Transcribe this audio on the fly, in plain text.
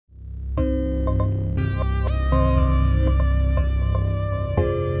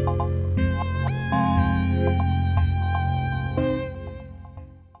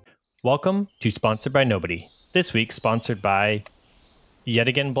Welcome to Sponsored by Nobody. This week, sponsored by yet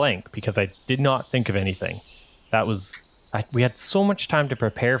again blank, because I did not think of anything. We had so much time to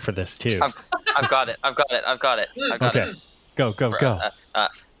prepare for this, too. I've got it. Okay, go.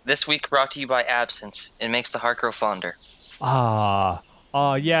 This week brought to you by absence. It makes the heart grow fonder.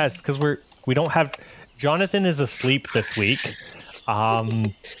 Yes, because we don't have... Jonathan is asleep this week,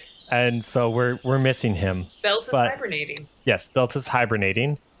 and so we're missing him. Belt is hibernating. Yes, Belt is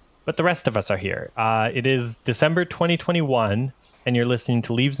hibernating, but the rest of us are here. It is December 2021, and you're listening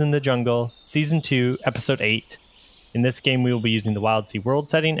to Leaves in the Jungle, Season 2, Episode 8. In this game, we will be using the Wildsea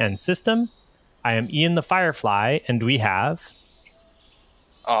world setting and system. I am Ian the Firefly, and we have...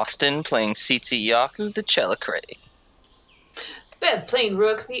 Austin playing Tsitsi Yaku the Chelicray. Ben playing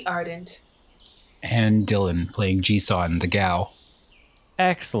Rook the Ardent. And Dylan playing Jisun the Gao.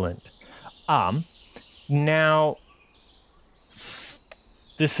 Excellent. Now,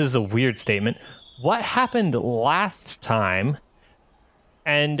 this is a weird statement. What happened last time,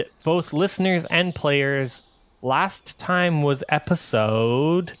 and both listeners and players, last time was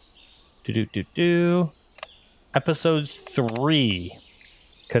episode... Episode 3.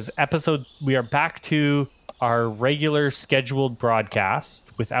 Because we are back to our regular scheduled broadcast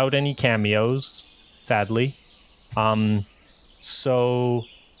without any cameos, sadly. So,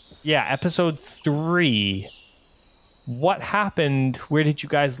 yeah, episode 3. What happened? Where did you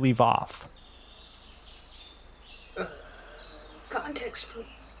guys leave off? Context, please.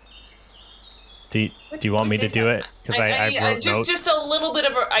 Do you want me to do it? Because I wrote notes. Just a little bit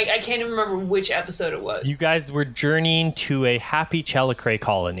of I can't even remember which episode it was. You guys were journeying to a happy Chelicray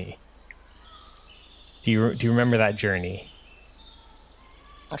colony. Do you remember that journey?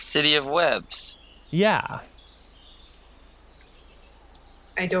 A city of webs. Yeah.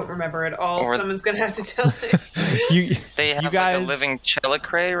 I don't remember at all. Someone's gonna have to tell me. They have like a living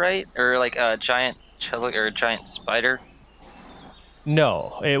Chelicray, right? Or like a giant giant spider.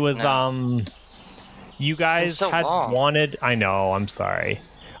 No, it was You guys had wanted... I know, I'm sorry.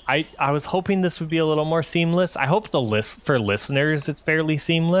 I was hoping this would be a little more seamless. I hope for listeners it's fairly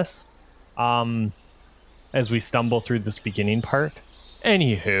seamless as we stumble through this beginning part.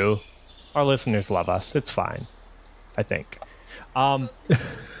 Anywho, our listeners love us. It's fine, I think.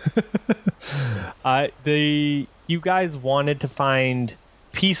 You guys wanted to find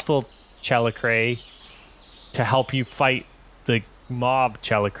peaceful Chelicray to help you fight the mob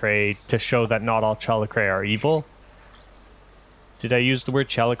Chelicray to show that not all Chelicray are evil. Did I use the word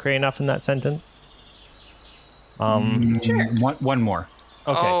Chelicray enough in that sentence? Sure. One more.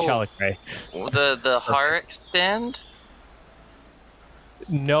 Okay, Chelicray. The Harik stand?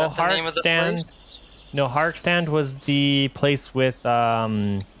 No, Harik stand. No, Harik stand was the place with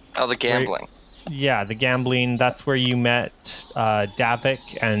the gambling. The gambling. That's where you met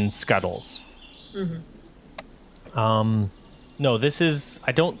Davik and Scuttles. Mm-hmm. No, this is...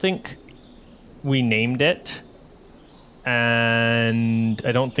 I don't think we named it, and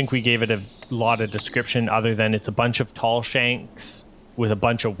I don't think we gave it a lot of description other than it's a bunch of tall shanks with a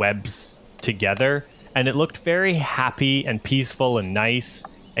bunch of webs together, and it looked very happy and peaceful and nice,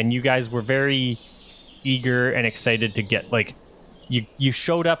 and you guys were very eager and excited to get... You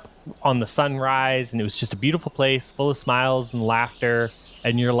showed up on the sunrise, and it was just a beautiful place full of smiles and laughter.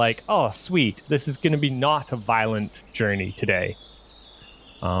 And you're like, oh, sweet. This is going to be not a violent journey today.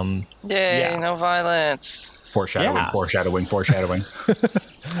 Yay, no violence. Foreshadowing.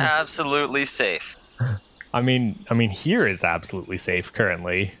 Absolutely safe. I mean, here is absolutely safe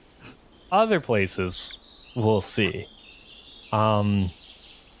currently. Other places, we'll see.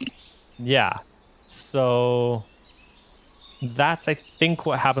 Yeah. So that's, I think,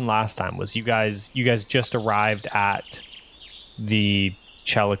 what happened last time was you guys just arrived at the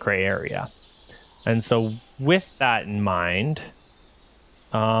Chelicray area. And so with that in mind,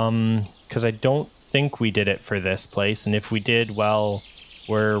 because I don't think we did it for this place, and if we did, well,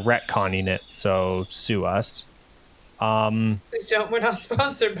 we're retconning it, so sue us. Please don't. We're not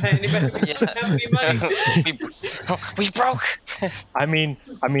sponsored by anybody. We don't have any money. we broke. I mean,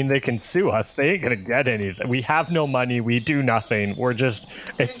 they can sue us. They ain't gonna get anything. We have no money. We do nothing. We're just...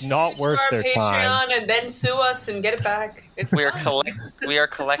 It's not worth their Patreon time. And then sue us and get it back. We are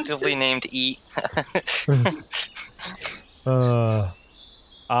collectively named E.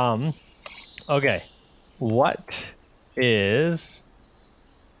 Okay. What is...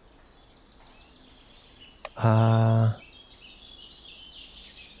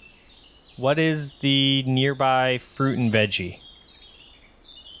 what is the nearby fruit and veggie?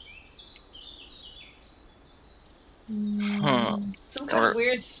 Some kind of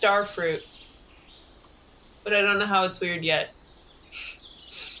weird star fruit. But I don't know how it's weird yet.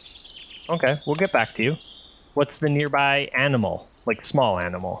 Okay, we'll get back to you. What's the nearby animal? Like small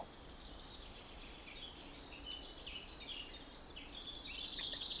animal?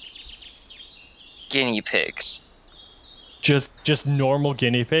 Guinea pigs. Just normal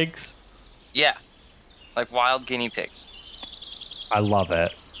guinea pigs? Yeah, like wild guinea pigs. I love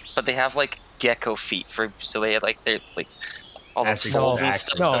it. But they have like gecko feet so they like they're like all those That's folds and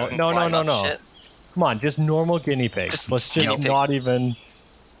exactly- stuff. so they can climb up No. shit. Come on, just normal guinea pigs. Just Let's guinea just pigs. not even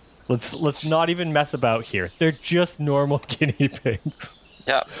let's not even mess about here. They're just normal guinea pigs.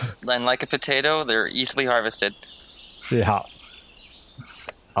 Yeah, and like a potato, they're easily harvested. Yeah.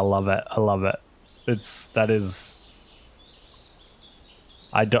 I love it.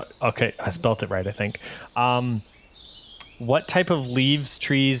 Okay, I spelt it right, I think. What type of leaves,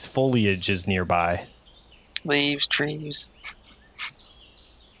 trees, foliage is nearby? Leaves, trees.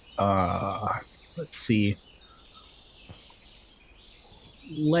 Let's see.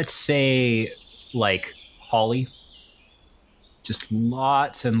 Let's say like holly. Just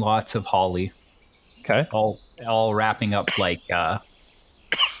lots and lots of holly. Okay. All wrapping up like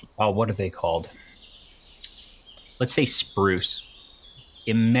what are they called? Let's say spruce.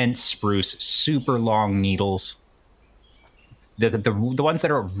 Immense spruce, super long needles. The ones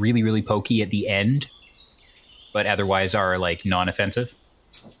that are really, really pokey at the end, but otherwise are like non-offensive.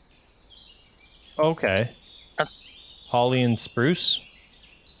 Okay. Holly and spruce?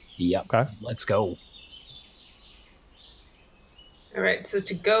 Yep. Okay. Let's go. All right, so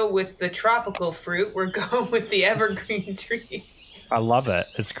to go with the tropical fruit, we're going with the evergreen trees. I love it.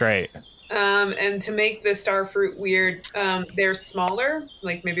 It's great. And to make the star fruit weird, they're smaller,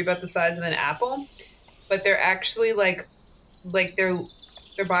 like maybe about the size of an apple, but they're actually like they're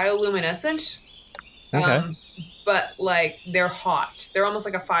bioluminescent. Okay. But like they're hot. They're almost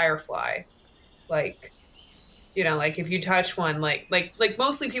like a firefly. Like, you know, like if you touch one, like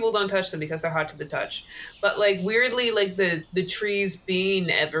mostly people don't touch them because they're hot to the touch. But like weirdly, like the trees being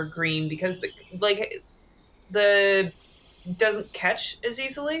evergreen because the doesn't catch as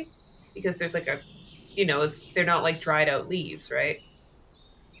easily because there's like they're not like dried out leaves, right?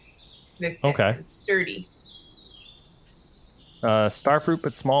 They're thick, Okay. it's sturdy. Starfruit,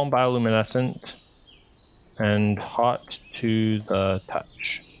 but small and bioluminescent, and hot to the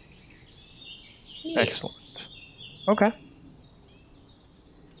touch. Yeah. Excellent. Okay.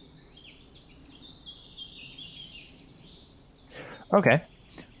 Okay.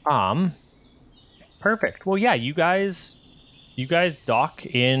 Perfect. Well, yeah, you guys dock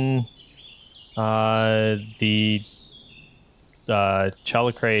in the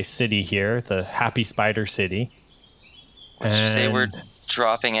Chelicrae city here, the Happy Spider City. Would you say we're And-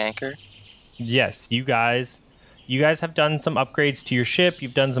 dropping anchor? Yes, you guys have done some upgrades to your ship.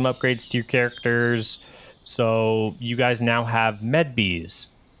 You've done some upgrades to your characters. So you guys now have med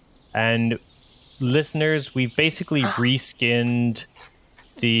bees. And listeners, we've basically reskinned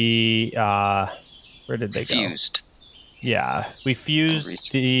the where did they go? Fused. Yeah, we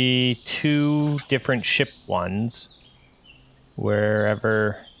fused the two different ship ones.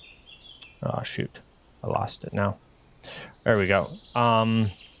 Wherever oh shoot. I lost it now. There we go.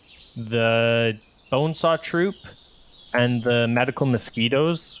 The Bonesaw Troop and the Medical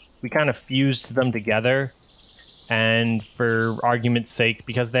Mosquitoes, we kind of fused them together. And for argument's sake,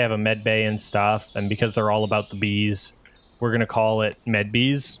 because they have a med bay and stuff, and because they're all about the bees, we're going to call it Med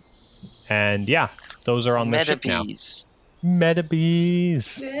Bees. And yeah, those are on the ship now. Meta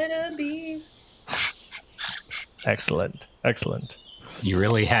Bees. Meta bees. Excellent. You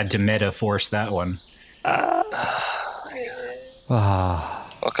really had to meta force that one.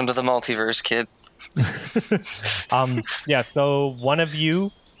 Welcome to the multiverse, kid. Yeah, so one of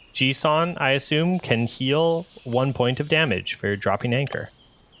you, Jisun, I assume, can heal 1 point of damage for dropping anchor.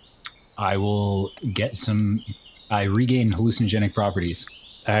 I will get some. I regain hallucinogenic properties.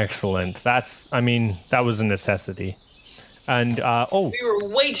 Excellent. That was a necessity. And We were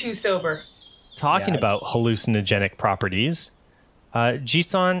way too sober. talking about hallucinogenic properties,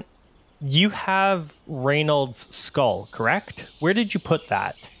 Jisun, you have Reynolds' skull, correct? Where did you put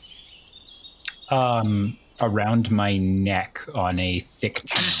that? Around my neck on a thick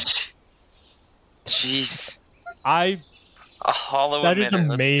chain. Jeez. A hollow That emitter. is Let's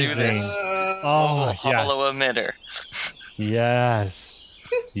do amazing. this. Oh, Hollow yes. emitter.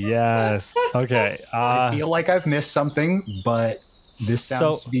 Yes. Okay. I feel like I've missed something, but this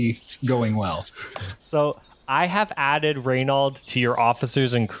sounds to be going well. So I have added Reynold to your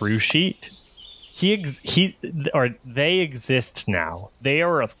officers and crew sheet. They exist now. They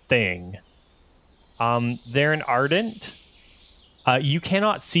are a thing. They're an ardent. You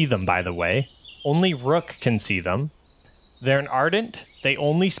cannot see them, by the way. Only Rook can see them. They're an ardent. They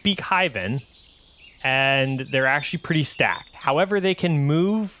only speak Hyven, and they're actually pretty stacked. However, they can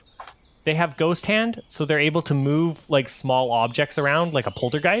move. They have Ghost Hand, so they're able to move like small objects around, like a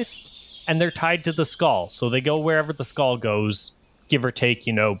poltergeist, and they're tied to the skull, so they go wherever the skull goes, give or take,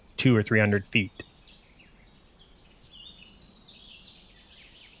 200 or 300 feet.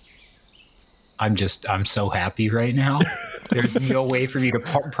 I'm so happy right now. There's no way for me to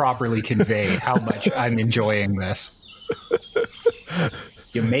properly convey how much I'm enjoying this.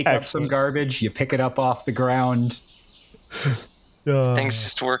 You make up some garbage, you pick it up off the ground. Things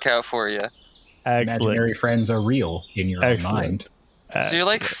just work out for you. Imaginary friends are real in your own mind. So you're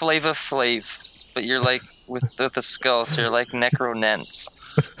like Flava Flavs, but you're like with the skull, so you're like Necronents.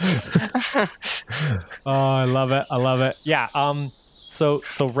 Oh, I love it. Yeah, so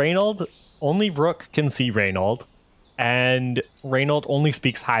Reynold, only Rook can see Reynold, and Reynold only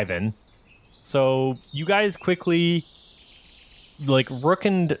speaks Hyven. So you guys quickly, like Rook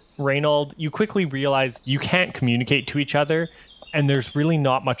and Reynold, you quickly realize you can't communicate to each other, and there's really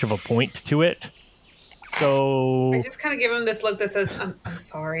not much of a point to it. So I just kind of give him this look that says, "I'm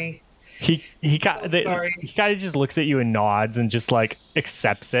sorry." He sorry. He kind of just looks at you and nods and just like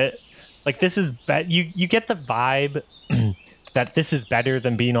accepts it. Like this is you get the vibe that this is better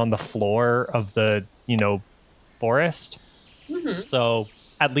than being on the floor of the forest. Mm-hmm. So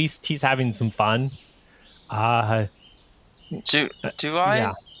at least he's having some fun. Do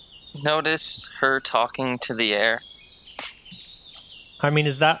I notice her talking to the air? I mean,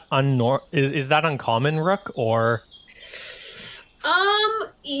 is that is that uncommon, Rook, or?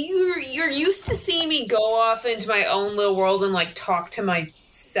 You're used to seeing me go off into my own little world and like talk to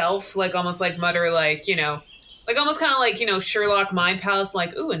myself, like almost like mutter, like like almost kind of like Sherlock Mind Palace,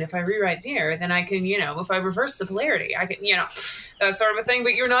 like ooh, and if I rewrite here, then I can if I reverse the polarity, I can that sort of a thing.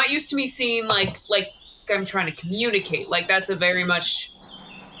 But you're not used to me seeing like I'm trying to communicate. Like that's a very much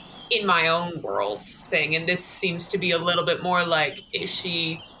in my own worlds thing, and this seems to be a little bit more like, is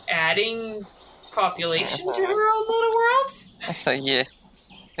she adding population to her own little worlds? So who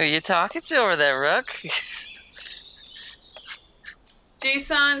are you talking to over there, Rook?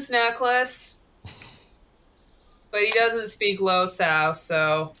 G-Sun's necklace, but he doesn't speak Low South,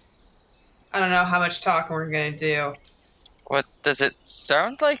 so I don't know how much talking we're gonna do. What does it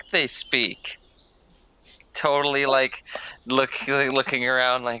sound like they speak? Totally like looking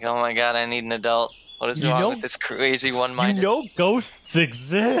around like, oh my god, I need an adult. What is wrong with this crazy one-minded? Ghosts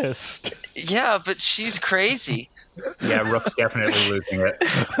exist. Yeah, but she's crazy. Yeah, Rook's definitely losing it.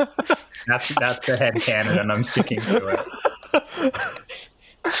 That's the headcanon, and I'm sticking to it.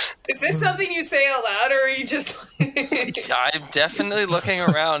 Is this something you say out loud, or are you just I'm definitely looking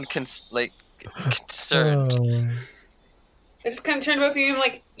around concerned. I just kind of turned both of you and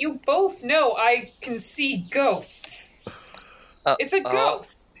like, you both know I can see ghosts. It's a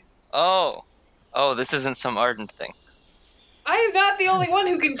ghost. Oh, this isn't some ardent thing. I am not the only one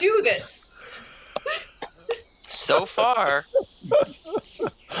who can do this. So far,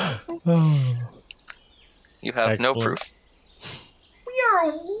 you have no proof. We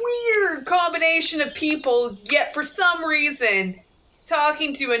are a weird combination of people, yet for some reason,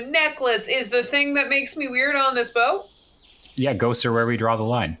 talking to a necklace is the thing that makes me weird on this boat. Yeah, ghosts are where we draw the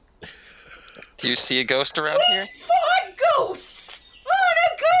line. Do you see a ghost around here? We fought ghosts on a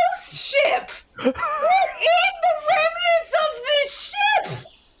ghost ship! We're in the remnants of this ship!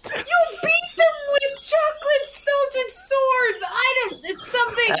 You beat them with chocolate salted swords! It's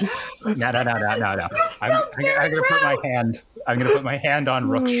something... No. I'm gonna put my hand on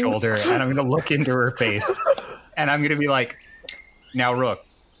Rook's shoulder, and I'm gonna look into her face, and I'm gonna be like, now Rook,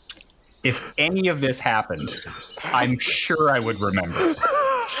 if any of this happened, I'm sure I would remember.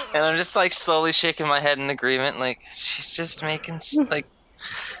 And I'm just like slowly shaking my head in agreement, like she's just making like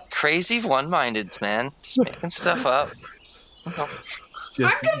crazy one-mindeds, man. Just making stuff up. I'm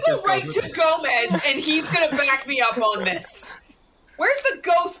gonna go right to Gomez, and he's gonna back me up on this. Where's the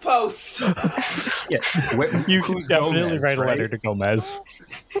ghost post? Yeah, you can definitely write a letter to Gomez.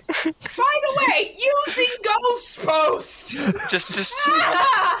 By the way, using ghost post.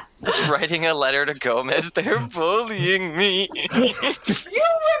 Just writing a letter to Gomez. They're bullying me. You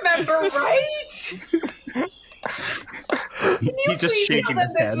remember, right? Can you please tell them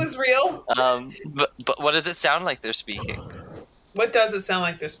this was real? But what does it sound like they're speaking? What does it sound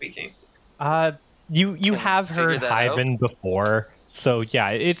like they're speaking? You have heard Hyven before, so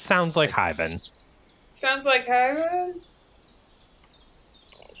yeah, it sounds like Hyven. Sounds like Hyven?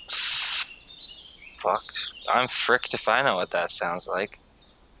 Fucked. I'm fricked if I know what that sounds like.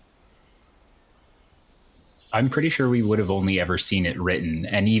 I'm pretty sure we would have only ever seen it written.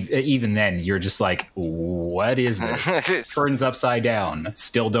 And even then, you're just like, what is this? Turns upside down.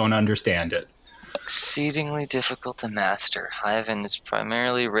 Still don't understand it. Exceedingly difficult to master. Hyven is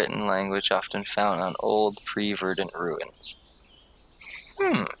primarily written language often found on old, pre-verdant ruins.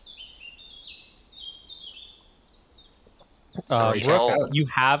 Brooke, you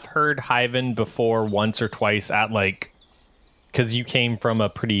have heard Hyven before once or twice at like, because you came from a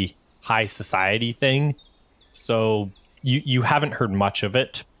pretty high society thing, so you haven't heard much of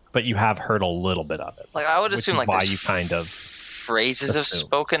it, but you have heard a little bit of it. Like I would assume, like why there's you kind of phrases of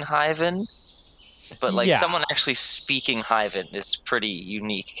spoken Hyven, but like someone actually speaking Hyven is pretty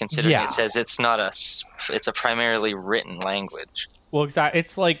unique, considering it says it's a primarily written language. Well, exactly.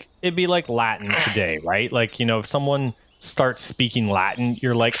 It's like it'd be like Latin today, right? Like, you know, if someone starts speaking Latin,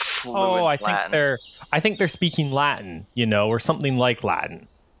 you're like, I think they're speaking Latin, you know, or something like Latin.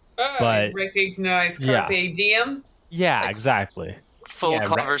 But recognize carpe diem. Yeah, like, exactly. Full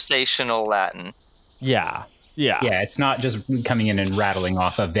conversational Latin. Yeah. It's not just coming in and rattling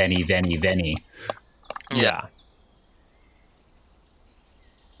off a veni, veni, veni. Yeah.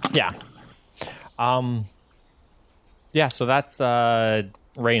 So that's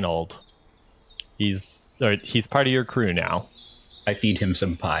Reynold. He's part of your crew now. I feed him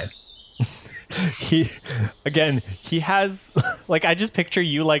some pie. He has like, I just picture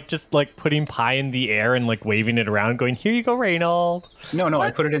you like just like putting pie in the air and like waving it around, going, "Here you go, Reynold." No,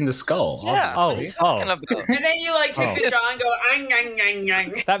 I put it in the skull. Yeah. Oh. And then you like take the jaw and go,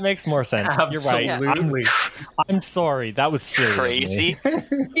 ang. That makes more sense. Absolutely. You're right. I'm sorry. That was silly. Crazy.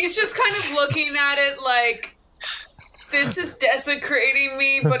 He's just kind of looking at it like, this is desecrating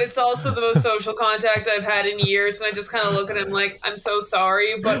me, but it's also the most social contact I've had in years. And I just kind of look at him like, I'm so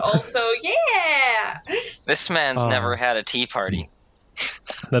sorry, but also, yeah. This man's never had a tea party.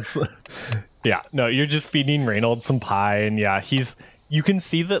 That's, no, you're just feeding Reynold some pie. And you can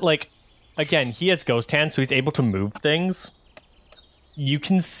see that, like, again, he has ghost hands, so he's able to move things. You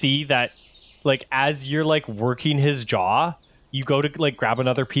can see that, like, as you're, like, working his jaw, you go to, like, grab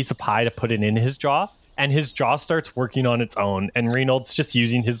another piece of pie to put it in his jaw. And his jaw starts working on its own, and Reynold's just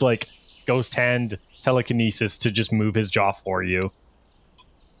using his like ghost hand telekinesis to just move his jaw for you.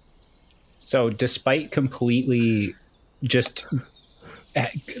 So, despite completely just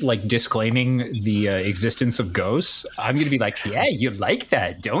like disclaiming the existence of ghosts, I'm going to be like, "Yeah, you like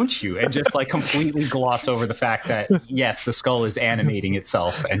that, don't you?" And just like completely gloss over the fact that yes, the skull is animating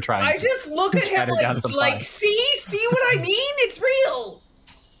itself and trying. I just look at him like, see what I mean? It's real.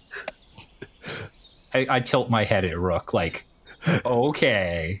 I tilt my head at Rook, like,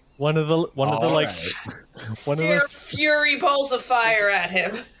 okay. One of the fury balls of fire at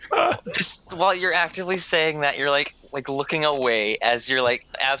him. Just while you're actively saying that, you're like looking away as you're like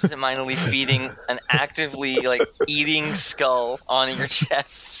absentmindedly feeding an actively like eating skull on your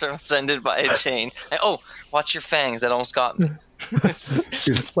chest, suspended by a chain. And, watch your fangs! That almost got me.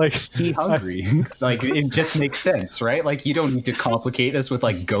 Like, he hungry. Like, it just makes sense, right? Like, you don't need to complicate us with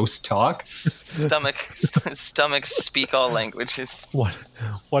like ghost talk. Stomachs speak all languages.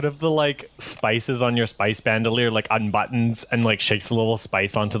 One of the like spices on your spice bandolier like unbuttons and like shakes a little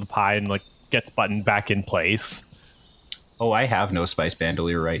spice onto the pie and like gets buttoned back in place. Oh, I have no spice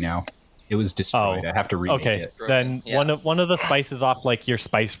bandolier right now. It was destroyed. I have to remake it. Then one of the spices off like your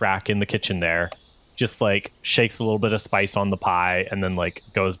spice rack in the kitchen there just like shakes a little bit of spice on the pie and then like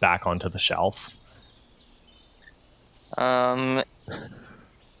goes back onto the shelf. And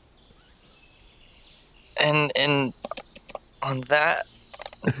on that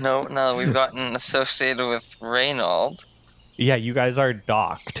note, now that we've gotten associated with Reynold. Yeah, you guys are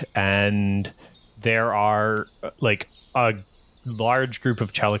docked, and there are like a large group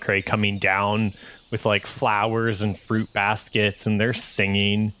of Chelicrae coming down with like flowers and fruit baskets, and they're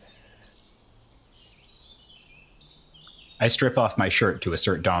singing. I strip off my shirt to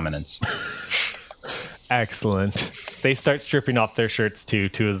assert dominance. Excellent. They start stripping off their shirts too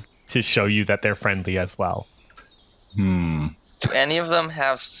to show you that they're friendly as well. Do any of them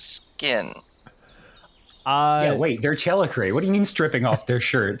have skin? Yeah, wait, they're Chelicrae. What do you mean stripping off their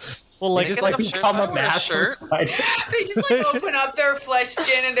shirts? Well, like, just like become a massive spider. They just like open up their flesh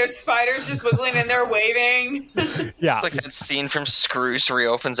skin and there's spiders just wiggling and they're waving. Yeah, it's like that scene from Scrooge where he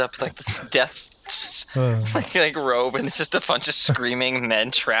opens up like the death's like robe and it's just a bunch of screaming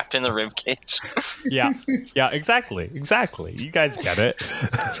men trapped in the ribcage. Yeah, exactly. You guys get it.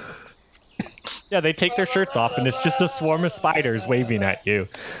 Yeah, they take their shirts off and it's just a swarm of spiders waving at you.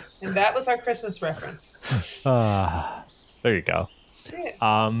 And that was our Christmas reference. There you go.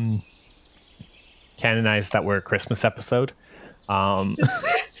 Yeah. Canonized that we're a Christmas episode.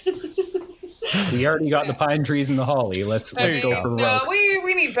 We already got the pine trees and the holly. Let's go for No, rope.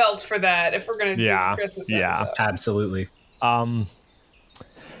 we need belts for that if we're gonna do Yeah, a Christmas yeah. episode. Absolutely.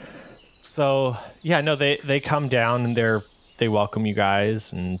 So yeah, no, they come down and they welcome you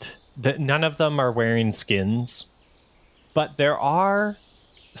guys, and none of them are wearing skins, but there are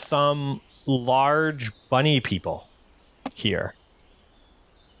some large bunny people here.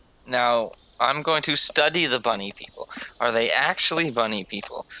 Now, I'm going to study the bunny people. Are they actually bunny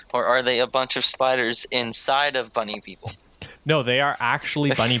people? Or are they a bunch of spiders inside of bunny people? No, they are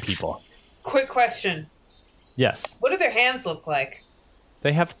actually bunny people. Quick question. Yes. What do their hands look like?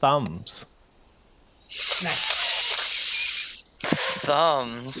 They have thumbs. Nice.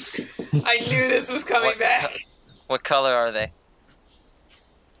 Thumbs. I knew this was coming back. What color are they?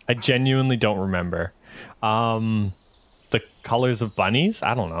 I genuinely don't remember. The colors of bunnies?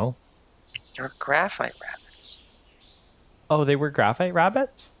 I don't know. They're graphite rabbits. Oh, they were graphite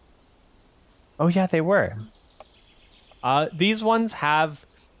rabbits? Oh, yeah, they were. These ones have...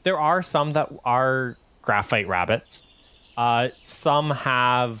 There are some that are graphite rabbits. Some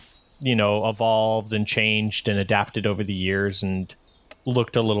have, evolved and changed and adapted over the years and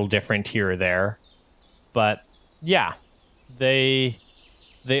looked a little different here or there. But, yeah, they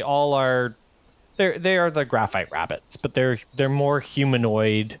all are... They are the graphite rabbits, but they're more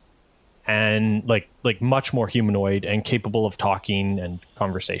humanoid and like much more humanoid and capable of talking and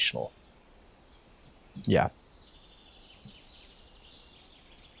conversational. Yeah.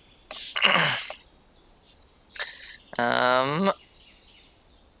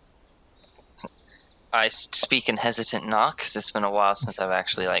 I speak in hesitant knock because it's been a while since I've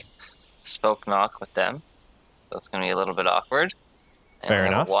actually spoke knock with them. So it's going to be a little bit awkward. And Fair I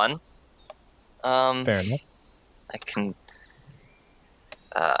have enough. a 1. Fair enough. I can.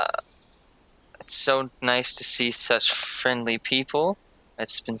 It's so nice to see such friendly people.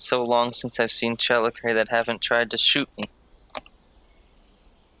 It's been so long since I've seen Chelicray that haven't tried to shoot me.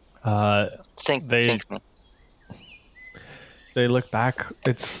 Sink me. They look back.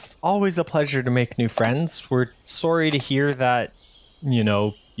 It's always a pleasure to make new friends. We're sorry to hear that,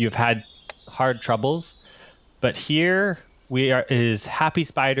 you've had hard troubles, but here is Happy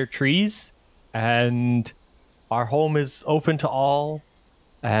Spider Trees, and our home is open to all,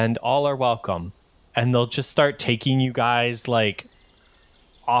 and all are welcome. And they'll just start taking you guys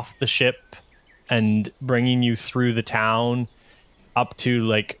off the ship and bringing you through the town up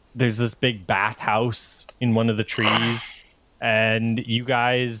to there's this big bathhouse in one of the trees, and you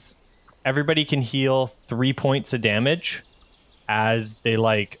guys, everybody can heal 3 points of damage as they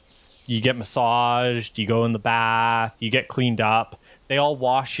you get massaged, you go in the bath, you get cleaned up. They all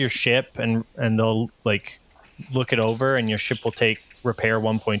wash your ship and they'll look it over, and your ship will repair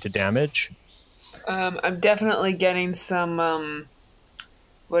 1 point of damage. I'm definitely getting some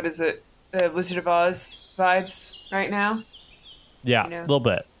what is it? Wizard of Oz vibes right now. Yeah, a little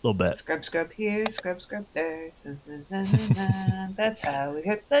bit. Scrub here, scrub there. That's how we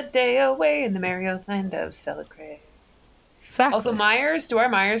hit the day away in the merry old land of Celicray. Exactly. Also, Myers. Do our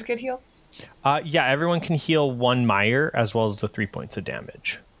Myers get healed? Yeah, everyone can heal 1 Mire as well as the 3 points of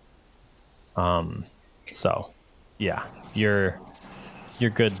damage. So, yeah, you're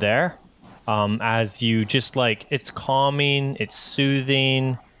good there. As you just it's calming, it's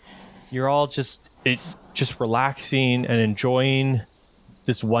soothing. You're all just relaxing and enjoying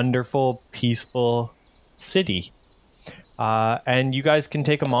this wonderful, peaceful city. And you guys can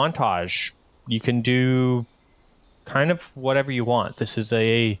take a montage. You can do kind of whatever you want. This is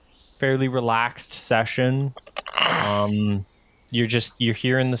a fairly relaxed session. You're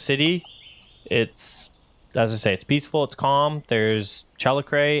here in the city. It's, as I say, it's peaceful, it's calm. There's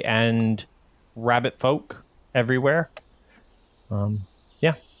Chelicray and rabbit folk everywhere.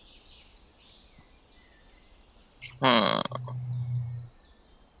 Yeah.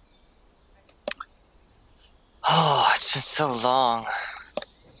 Oh, it's been so long.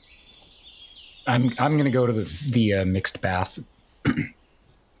 I'm going to go to the mixed bath.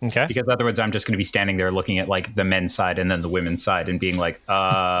 Okay. Because otherwise I'm just going to be standing there looking at the men's side and then the women's side and being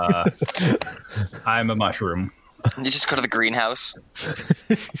I'm a mushroom. You just go to the greenhouse.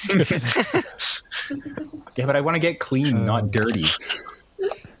 Yeah, but I want to get clean, not dirty.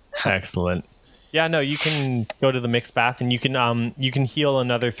 Excellent. Yeah, no, you can go to the mixed bath, and you can heal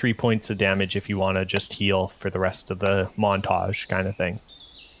another 3 points of damage if you want to just heal for the rest of the montage kind of thing.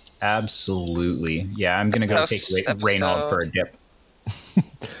 Absolutely. Yeah, I'm going to go take Reynold for a dip.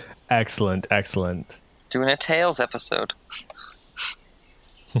 Excellent. Doing a Tails episode.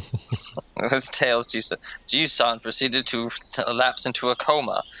 It was Tails. Ji-san proceeded to lapse into a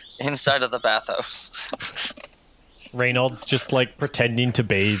coma inside of the bathhouse. Reynolds just like pretending to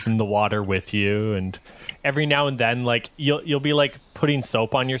bathe in the water with you, and every now and then like you'll be like putting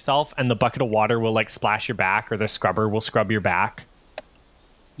soap on yourself and the bucket of water will like splash your back, or the scrubber will scrub your back.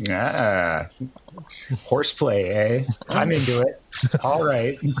 Ah, horseplay, eh? I'm into it. All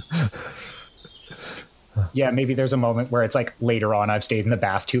right. Yeah, maybe there's a moment where it's like later on I've stayed in the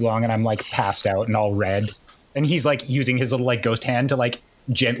bath too long and I'm like passed out and all red. And he's like using his little like ghost hand to like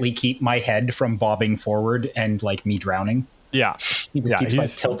gently keep my head from bobbing forward and like me drowning. Yeah. He just keeps like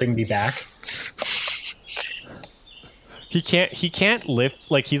tilting me back. He can't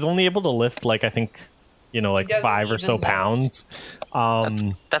lift, like he's only able to lift like I think, like 5 or so pounds.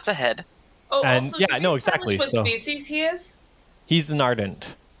 That's a head. Oh, and also, yeah, no, exactly. What species he is? He's an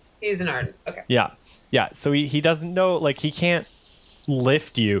ardent. He's an ardent. Okay. Yeah. Yeah. So he doesn't know, like he can't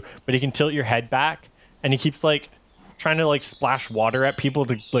lift you, but he can tilt your head back, and he keeps like trying to like splash water at people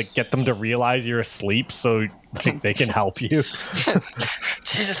to like get them to realize you're asleep, so like, they can help you.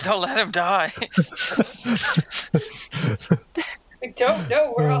 Jesus, don't let him die. I don't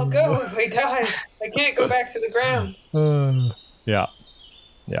know where I'll go if he dies. I can't go back to the ground. Yeah.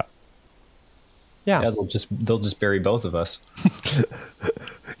 Yeah, they'll just bury both of us.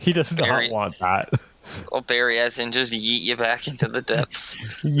 He does not want that. Well, bury as in just yeet you back into the depths.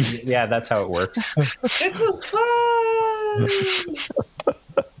 Yeah, that's how it works. This was fun.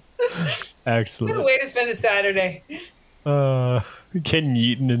 Excellent. What a way to spend a Saturday. Getting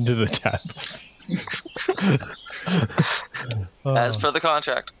eaten into the depths. As per the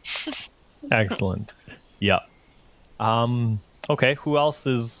contract. Excellent. Yep. Okay,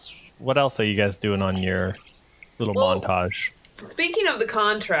 what else are you guys doing on your little montage? Speaking of the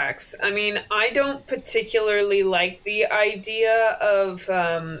contracts, I mean, I don't particularly like the idea of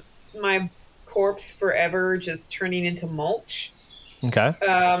my corpse forever just turning into mulch. Okay.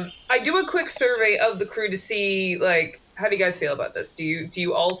 I do a quick survey of the crew to see, like, how do you guys feel about this? Do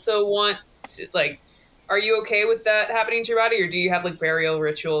you also want to, like, are you okay with that happening to your body, or do you have like burial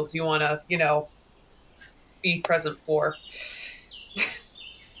rituals you want to, be present for?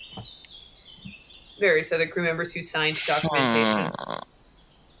 Various other crew members who signed documentation.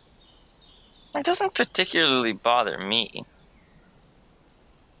 It doesn't particularly bother me.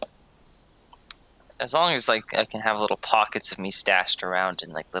 As long as like I can have little pockets of me stashed around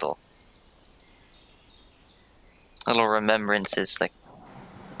in like little remembrances, like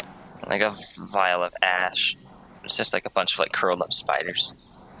a vial of ash. It's just like a bunch of like curled up spiders.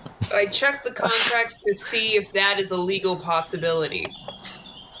 I checked the contracts to see if that is a legal possibility.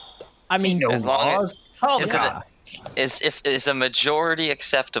 I mean, as long as is a majority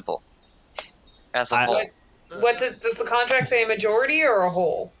acceptable as a whole. What does the contract say? A majority or a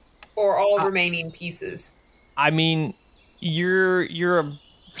whole, or all remaining pieces? I mean, you're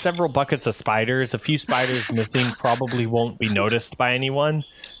several buckets of spiders. A few spiders missing probably won't be noticed by anyone.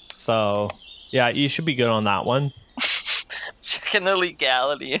 So, yeah, you should be good on that one. Checking the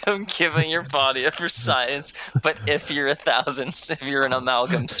legality of giving your body up for science, but if you're if you're an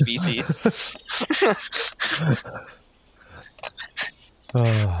amalgam species.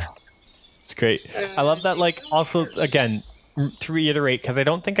 It's great. I love that, like, also, again, to reiterate, because I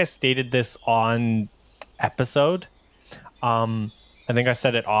don't think I stated this on episode. I think I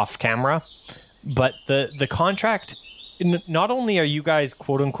said it off camera, but the contract, not only are you guys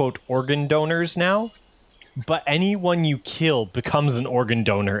quote-unquote organ donors now, but anyone you kill becomes an organ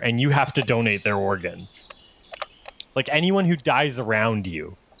donor, and you have to donate their organs. Like, anyone who dies around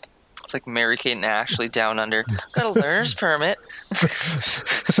you. It's like Mary-Kate and Ashley down under. Got a learner's permit.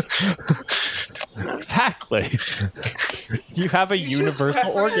 Exactly. You have a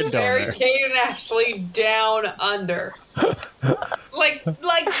universal organ donor. Mary-Kate and Ashley down under. Like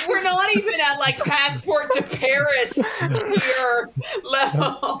we're not even at like Passport to Paris tier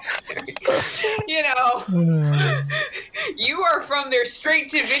level. You are from their straight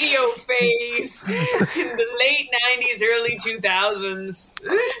to video phase in the late 90s, early 2000s,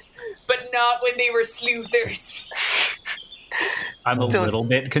 but not when they were sleuthers. I'm a little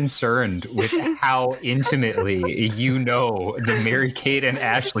bit concerned with how intimately you know the Mary-Kate and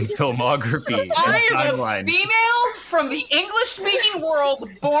Ashley filmography and I am timeline. a female from the English-speaking world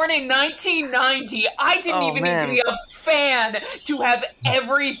born in 1990. I didn't need to be a fan to have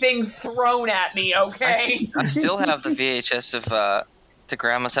everything thrown at me, okay? I still have the VHS of To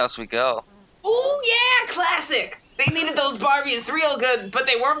Grandma's House We Go. Ooh, yeah, classic. They needed those Barbies real good, but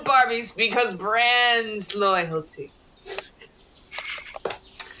they weren't Barbies because brand loyalty.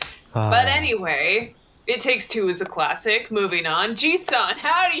 But anyway, It Takes Two is a classic. Moving on. Ji-san,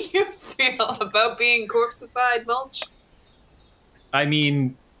 how do you feel about being corpseified mulch? I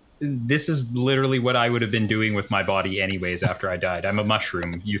mean, this is literally what I would have been doing with my body anyways after I died. I'm a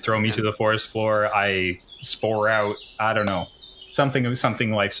mushroom. You throw me to the forest floor, I spore out. I don't know, something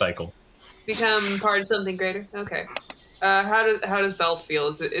life cycle. Become part of something greater. Okay. How does Belt feel?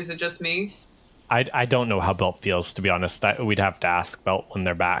 Is it just me? I don't know how Belt feels, to be honest. We'd have to ask Belt when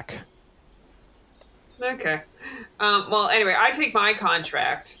they're back. Okay. Well, anyway, I take my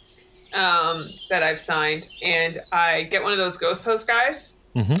contract that I've signed, and I get one of those ghost post guys.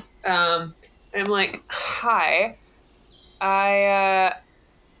 Mm-hmm. And I'm like, "Hi, I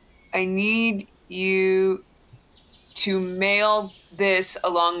need you to mail this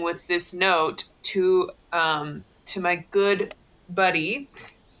along with this note to my good buddy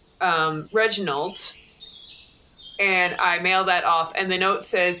Reginald." And I mail that off, and the note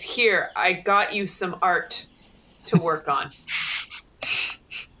says, "Here, I got you some art to work on."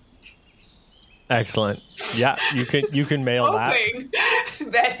 Excellent. Yeah, you can mail that. Hoping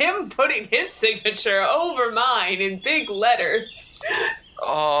that him putting his signature over mine in big letters.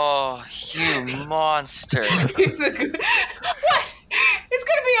 Oh, you monster. He's a good, what? It's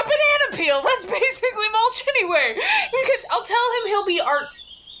gonna be a banana peel. That's basically mulch anyway. I'll tell him he'll be art.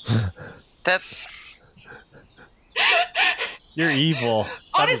 That's... You're evil.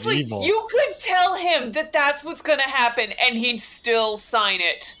 Honestly, that is evil. you could tell him that that's what's gonna happen, and he'd still sign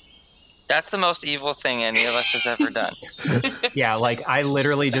it. That's the most evil thing any of us has ever done. Yeah, like I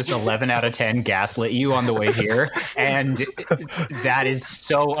literally just 11 out of 10 gaslit you on the way here, and that is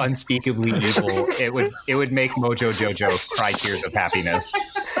so unspeakably evil. It would make Mojo Jojo cry tears of happiness.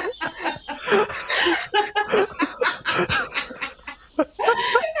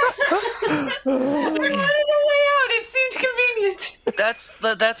 I wanted a way out. It seemed convenient.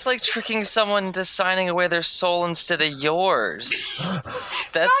 That's like tricking someone into signing away their soul instead of yours.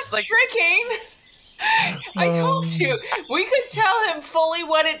 That's not tricking. I told you. We could tell him fully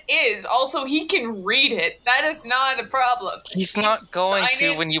what it is. Also, he can read it. That is not a problem. He's not going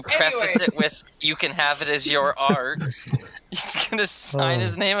to when you preface it with, "You can have it as your art." He's going to sign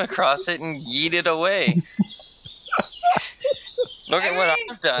his name across it and yeet it away. Look at what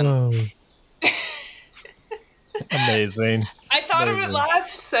I've done. Amazing. I thought of it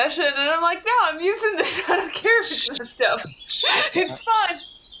last session, and I'm like, no, I'm using this. I don't care if it's this stuff. It's fun.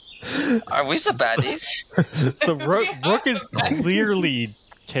 Are we the baddies? So Rook is clearly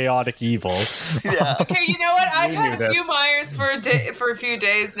chaotic evil. Yeah. Okay, you know what? I've had knew a few this. Myers for a few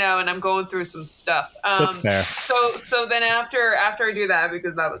days now, and I'm going through some stuff. That's fair. So then after I do that,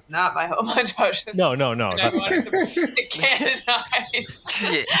 because that was not my whole montage. No. I wanted to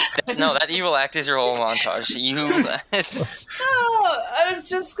canonize. Yeah, no, that evil act is your whole montage. I was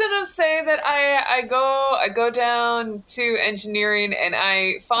just gonna say that I go down to engineering, and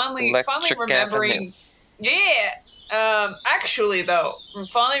I fondly Electric remembering. Avenue. Yeah. Actually, though, I'm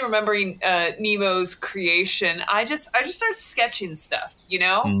fondly remembering Nemo's creation. I just start sketching stuff,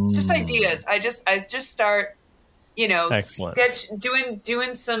 just ideas. I just start, Excellent.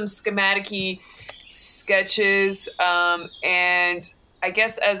 doing some schematic-y sketches, and I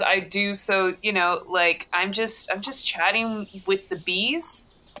guess as I do so, I'm just chatting with the bees,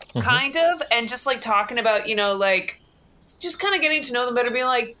 kind of, and just like talking about, just kind of getting to know them better, being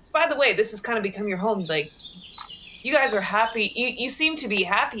like, by the way, this has kind of become your home, like. You guys are happy. You seem to be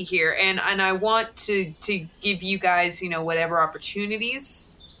happy here, and I want to give you guys, whatever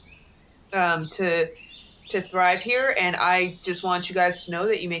opportunities to thrive here. And I just want you guys to know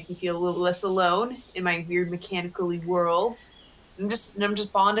that you make me feel a little less alone in my weird mechanically worlds. I'm just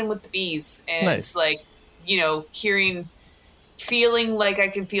bonding with the bees, and Nice. like, feeling like I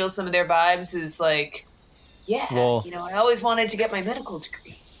can feel some of their vibes is like, yeah, Well- I always wanted to get my medical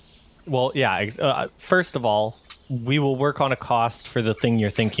degree. Well, yeah. First of all, we will work on a cost for the thing you're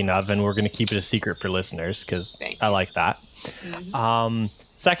thinking of, and we're going to keep it a secret for listeners because I like that. Mm-hmm.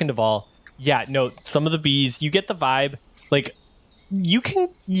 Second of all, yeah, no, some of the bees, you get the vibe. Like,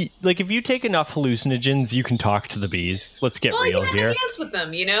 if you take enough hallucinogens, you can talk to the bees. Let's get Well, real I here. dance with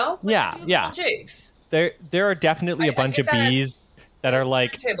them, Like, Yeah, do yeah. little jigs. There are definitely a bunch get of that bees that are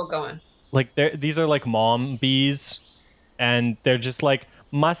like table going. these are like mom bees, and they're just like,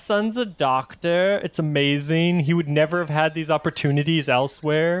 my son's a doctor. It's amazing. He would never have had these opportunities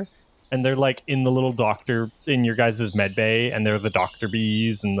elsewhere. And they're like in the little doctor in your guys' med bay, and they're the doctor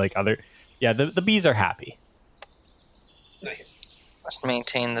bees and like other. Yeah, the bees are happy. Nice. Must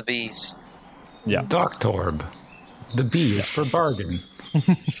maintain the bees. Yeah. Doctorb. The bee is for bargain.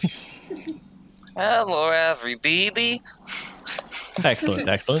 Hello, everybody. Excellent.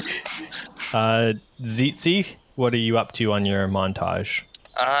 Zitzi, what are you up to on your montage?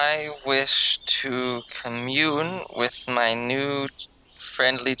 I wish to commune with my new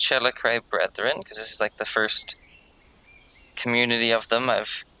friendly Chelacrae brethren, because this is like the first community of them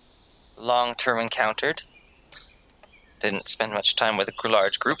I've long-term encountered. Didn't spend much time with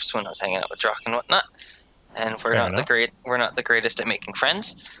large groups when I was hanging out with Drock and whatnot. And we're not the greatest at making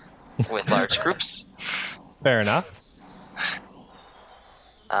friends with large groups. Fair enough.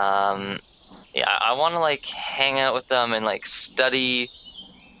 Yeah, I want to like hang out with them and like study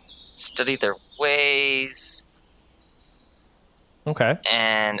their ways. Okay.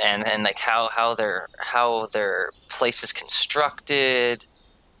 And like how their place is constructed,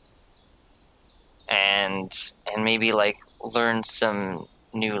 and maybe like learn some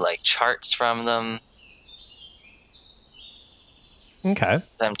new like charts from them. Okay.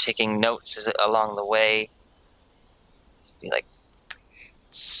 I'm taking notes along the way. It's like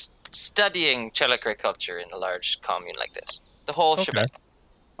studying Chelacrae culture in a large commune like this. The whole shebang.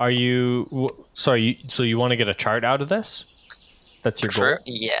 Are you sorry? So you want to get a chart out of this? That's your goal?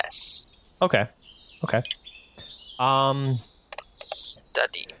 Yes. Okay.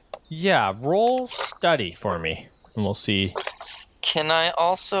 Study. Yeah, roll study for me, and we'll see. Can I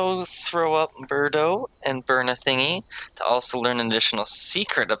also throw up Birdo and burn a thingy to also learn an additional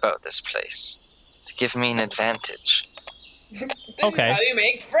secret about this place to give me an advantage? This is how you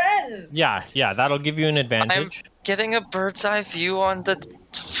make friends. Yeah, that'll give you an advantage. I'm getting a bird's eye view on the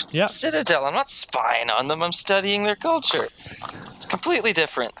Citadel. I'm not spying on them. I'm studying their culture. It's completely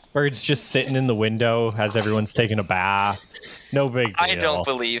different. Bird's just sitting in the window as everyone's taking a bath. No big deal. I don't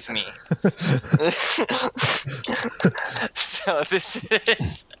believe me. So this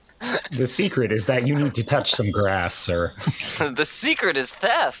is... The secret is that you need to touch some grass, sir. The secret is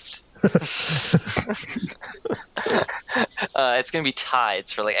theft. It's going to be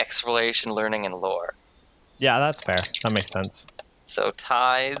tides for like exploration, learning, and lore. Yeah, that's fair. That makes sense. So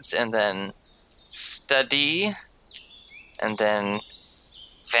tides, and then study, and then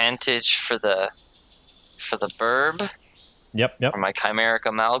vantage for the burb. Yep. Or my chimeric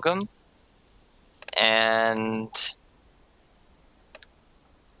amalgam. And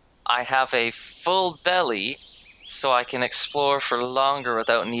I have a full belly, so I can explore for longer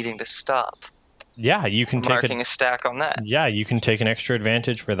without needing to stop. Yeah, you can marking a stack on that. Yeah, you can take an extra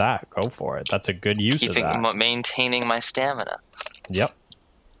advantage for that. Go for it. That's a good use of that. Maintaining my stamina. Yep.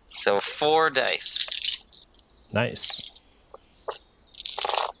 So 4 dice. Nice.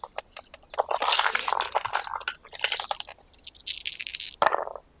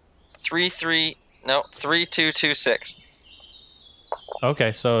 Three, 2, 2, 6.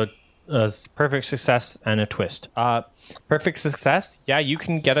 Okay, so perfect success and a twist. Perfect success. Yeah, you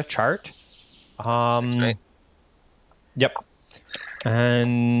can get a chart. 6, right? Yep.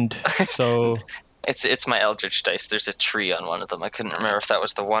 And so it's my Eldritch dice. There's a tree on one of them. I couldn't remember if that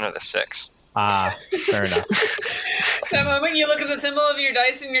was the 1 or the 6. Fair enough. That moment you look at the symbol of your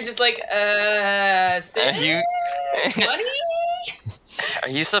dice and you're just like, 6? Money? Are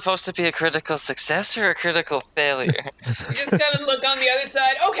you supposed to be a critical success or a critical failure? You just kind of look on the other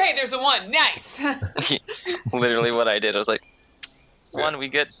side. Okay, there's a 1. Nice. Literally what I did. I was like, 1, we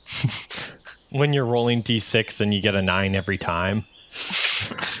good. When you're rolling d6 and you get a 9 every time.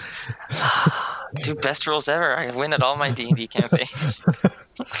 Dude, best rolls ever. I win at all my D&D campaigns.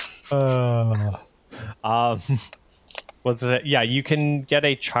 What's it? Yeah, you can get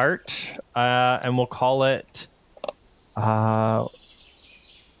a chart, and we'll call it.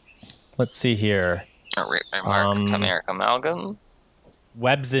 Let's see here. Chimeric amalgam.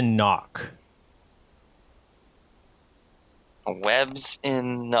 Webs in Knock. Webs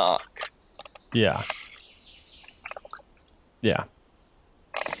in Knock. Yeah.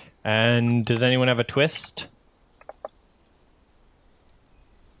 And does anyone have a twist?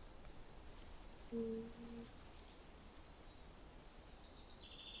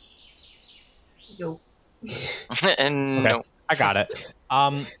 Nope. And no. I got it.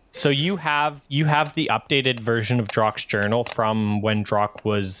 So you have the updated version of Drock's journal from when Drock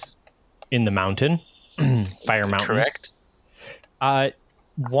was in the mountain, Fire Mountain. Correct.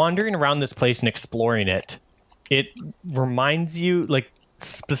 Wandering around this place and exploring it reminds you, like,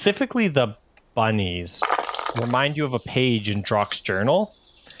 specifically the bunnies remind you of a page in Drock's journal.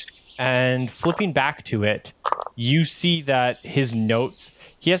 And flipping back to it, you see that his notes,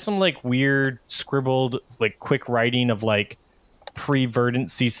 he has some like weird scribbled, like quick writing of like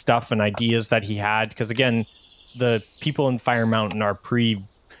pre-verdancy stuff and ideas that he had. Because again, the people in Fire Mountain are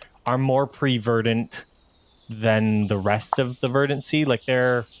more pre-verdant than the rest of the verdancy. Like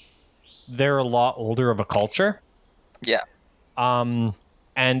they're a lot older of a culture. Yeah.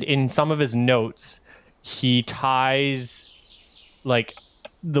 And in some of his notes, he ties like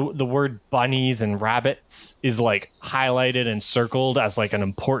the word bunnies and rabbits is like highlighted and circled as like an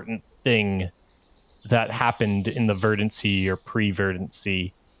important thing that happened in the Verdancy or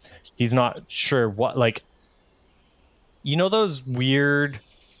pre-Verdancy. He's not sure what, like, you know those weird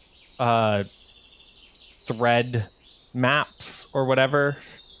thread maps or whatever,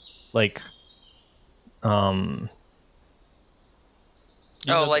 like you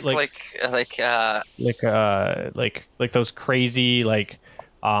know, like those crazy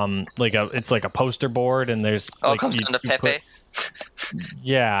it's like a poster board and there's it comes down to Pepe.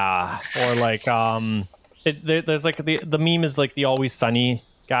 Yeah, or like there's like the meme is like the Always Sunny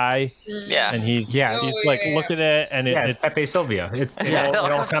guy. Yeah, and he's like look at it and it's Pepe Sylvia. It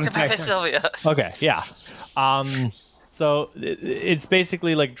all comes to Pepe Sylvia. Okay, yeah. So it's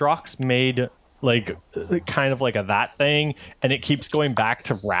basically like Drox made like kind of like that thing, and it keeps going back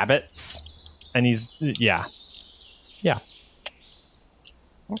to rabbits, and he's okay.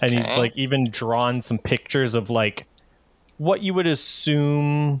 And he's like even drawn some pictures of like what you would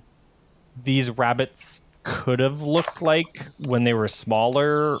assume these rabbits could have looked like when they were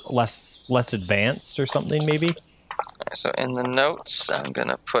smaller, less advanced or something maybe. So in the notes, I'm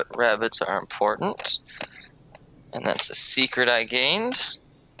gonna put rabbits are important, and that's a secret I gained.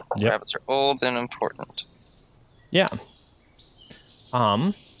 Yep. Rabbits are old and important. Yeah.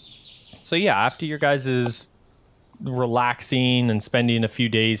 So yeah, after your guys' relaxing and spending a few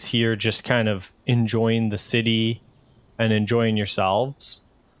days here, just kind of enjoying the city and enjoying yourselves,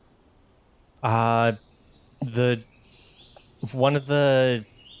 one of the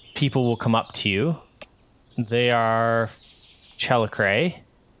people will come up to you. They are Chelicrae,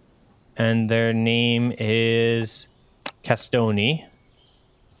 and their name is Castoni.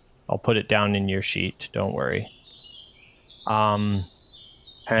 I'll put it down in your sheet, don't worry. And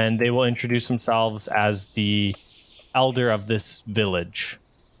they will introduce themselves as the elder of this village.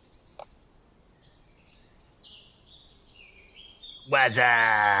 What's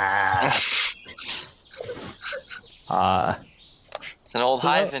up? It's an old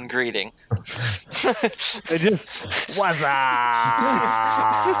Hyven greeting. They just, what's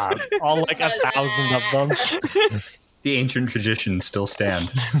up? All like 1,000 of them. The ancient traditions still stand.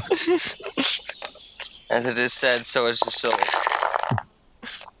 As it is said, so is the soul.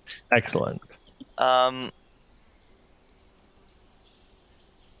 Excellent. I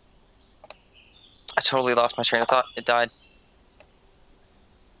totally lost my train of thought. It died.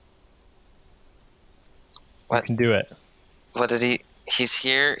 What? You can do it. What did he... He's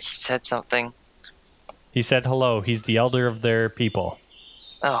here. He said something. He said hello. He's the elder of their people.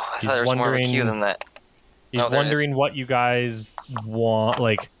 Oh, I thought there was more of a cue than that. He's wondering what you guys want,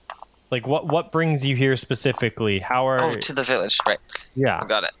 like what brings you here specifically? To the village, right? Yeah, I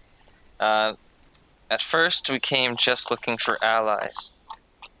got it. At first, we came just looking for allies,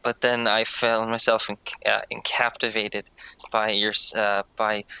 but then I found myself captivated by your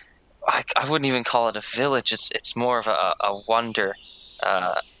I wouldn't even call it a village. It's more of a wonder,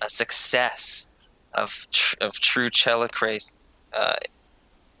 a success of true Chelicrae's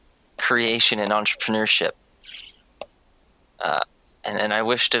creation and entrepreneurship. And I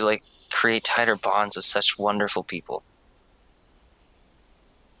wish to like create tighter bonds with such wonderful people.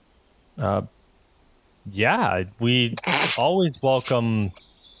 Yeah, we always welcome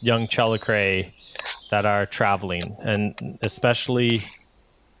young Chelicrae that are traveling, and especially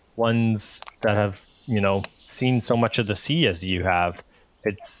ones that have, seen so much of the sea as you have.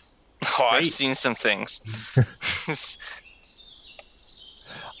 It's I've seen some things.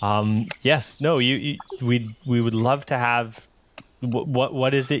 Yes, no, we would love to have.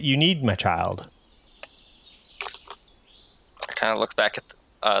 What is it you need, my child? I kind of look back at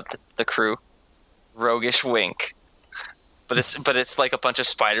the crew, roguish wink, but it's like a bunch of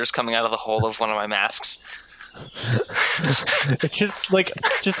spiders coming out of the hole of one of my masks. It's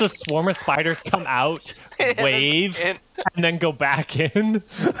just a swarm of spiders come out, wave, and then go back in.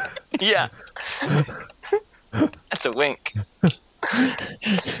 Yeah, that's a wink.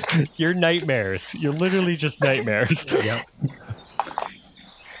 You're nightmares. You're literally just nightmares. Yep.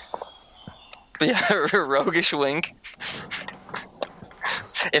 Yeah, roguish wink.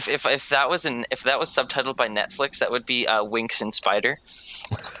 If that was subtitled by Netflix, that would be Winks and Spider.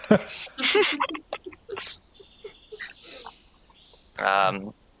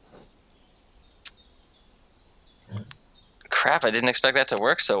 Crap! I didn't expect that to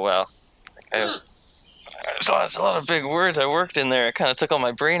work so well. There's a lot of big words I worked in there. It kind of took all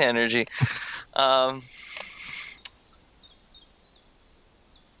my brain energy.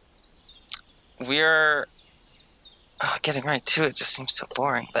 We are getting right to it. Just seems so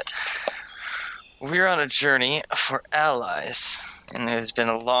boring, but we're on a journey for allies. And it has been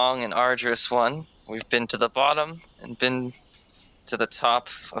a long and arduous one. We've been to the bottom and been to the top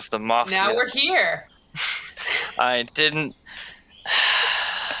of the mafia. Now we're here. I didn't...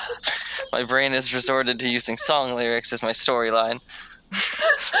 My brain has resorted to using song lyrics as my storyline.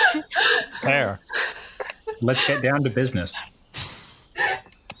 Fair. Let's get down to business.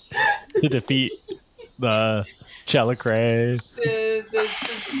 To defeat the Chelicray.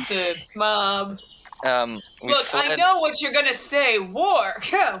 The mob. Look, fled... I know what you're gonna say. War.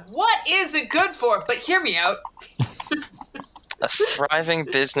 What is it good for? But hear me out. A thriving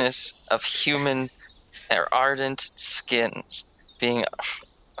business of human or ardent skins being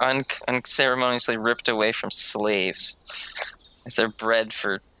unceremoniously ripped away from slaves as they're bred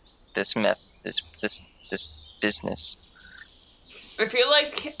for this this business. I feel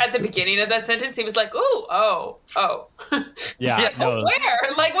like at the beginning of that sentence, he was like, "Ooh, oh." Yeah, no. Where?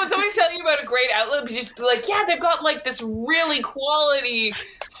 Like when somebody's telling you about a great outlet, you just be like, "Yeah, they've got like this really quality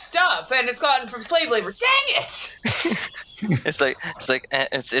stuff, and it's gotten from slave labor." Dang it!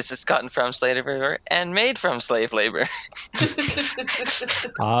 It's gotten from slave labor and made from slave labor.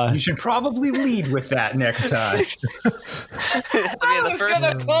 You should probably lead with that next time. I was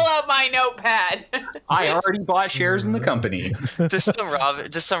gonna pull out my notepad. I already bought shares in the company. Just some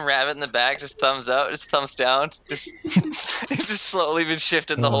rabbit in the back, just thumbs up, just thumbs down. It's just slowly been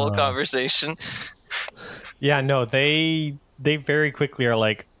shifting the whole conversation. Yeah, no, they very quickly are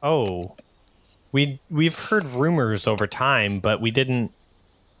like, oh, we've heard rumors over time, but we didn't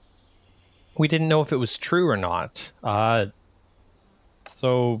know if it was true or not.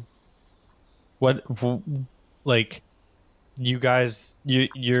 So what, like, you guys,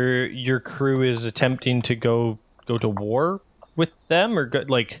 your crew is attempting to go to war with them, or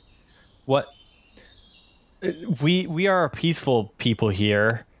like, what? We are a peaceful people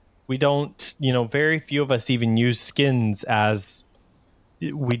here. We don't, very few of us even use skins, as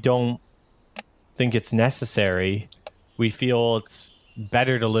we don't think it's necessary. We feel it's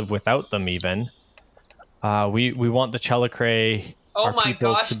better to live without them even. We want the Chelicray. Oh my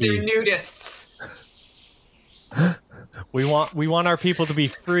gosh, they're nudists. We want our people to be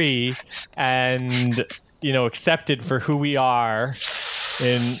free and accepted for who we are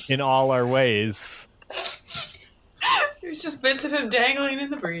in all our ways. There's just bits of him dangling in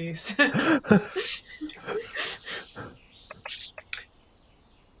the breeze.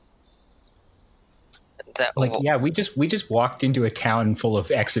 We just walked into a town full of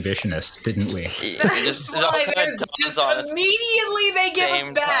exhibitionists, didn't we? Just immediately they give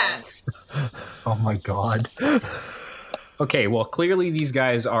us bats. Oh my god. Okay, well, clearly these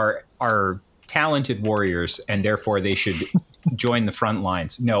guys are talented warriors, and therefore they should join the front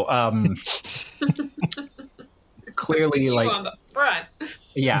lines. No, clearly, like on the front.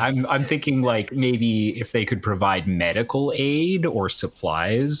 Yeah, I'm thinking like maybe if they could provide medical aid or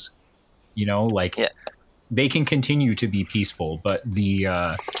supplies, they can continue to be peaceful, but this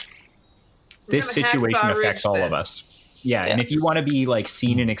situation affects all of us. Yeah, and if you want to be like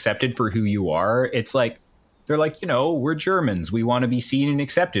seen and accepted for who you are, it's like they're like, we're Germans. We want to be seen and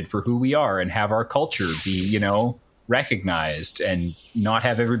accepted for who we are and have our culture be, recognized and not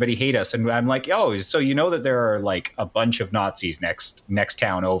have everybody hate us. And I'm like, oh, so that there are like a bunch of Nazis next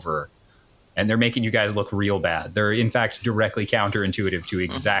town over, and they're making you guys look real bad. They're in fact directly counterintuitive to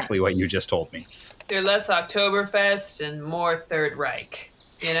exactly what you just told me. They're less Oktoberfest and more Third Reich,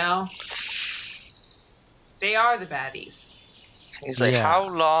 They are the baddies. He's like, How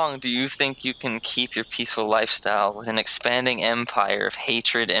long do you think you can keep your peaceful lifestyle with an expanding empire of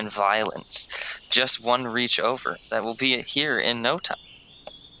hatred and violence? Just one reach over. That will be here in no time.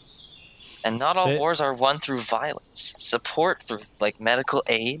 And not all wars are won through violence. Support through medical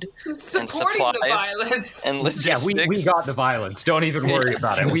aid and supplies the violence. And logistics. Yeah, we got the violence. Don't even worry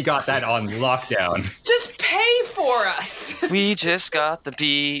about it. We got that on lockdown. Just pay for us. We just got the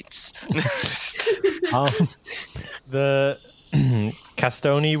beats. The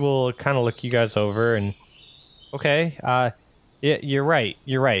Castoni will kind of look you guys over and yeah, you're right.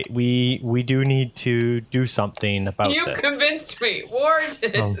 We do need to do something about this. You convinced me. War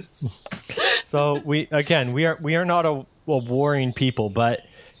it is. So we are not a warring people, but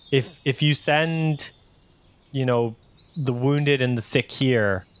if you send, the wounded and the sick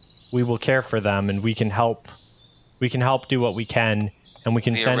here, we will care for them, and we can help. We can help do what we can, and we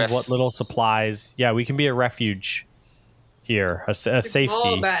can send what little supplies. Yeah, we can be a refuge here, a safety.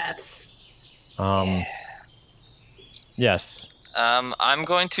 All bats. Yes. I'm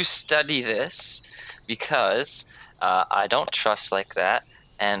going to study this because I don't trust like that.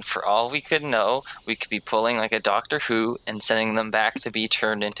 And for all we could know, we could be pulling like a Doctor Who and sending them back to be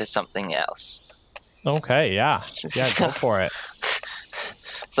turned into something else. Okay, yeah. Yeah, go for it.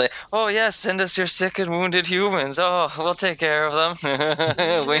 It's like, oh yeah, send us your sick and wounded humans. Oh, we'll take care of them.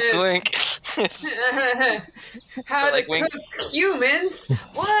 Wink, wink. How to like, wink. cook humans?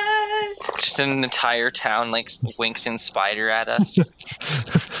 What? Just an entire town like winks in spider at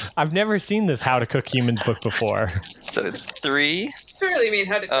us. I've never seen this How to Cook Humans book before. So it's 3. Surely mean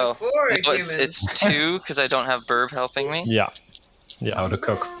how to cook for humans. It's 2 because I don't have Burb helping me. Yeah. How to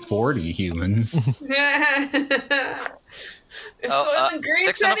cook 40 humans. Is soil and greens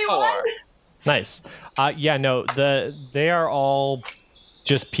 6 and a 4. anyone? Nice. They are all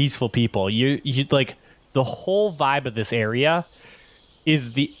just peaceful people. You like the whole vibe of this area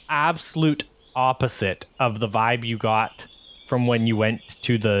is the absolute opposite of the vibe you got from when you went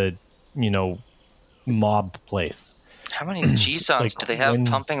to the, mob place. How many G-Sons do they have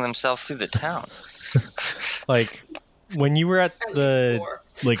pumping themselves through the town? Like when you were at the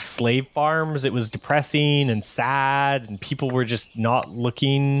 4. slave farms, it was depressing and sad, and people were just not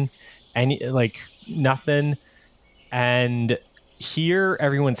looking nothing. And here,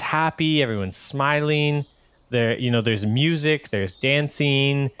 everyone's happy, everyone's smiling. There's music, there's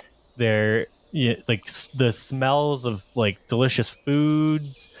dancing, the smells of delicious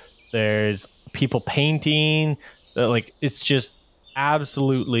foods. There's people painting. It's just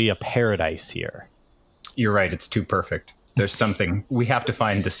absolutely a paradise here. You're right. It's too perfect. There's something. We have to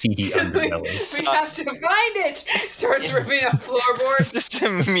find the seedy underbelly. We have to find it. Starts ripping up floorboards. Just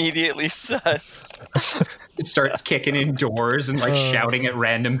immediately sus. It starts kicking in doors and shouting at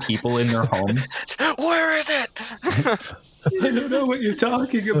random people in their homes. Where is it? I don't know what you're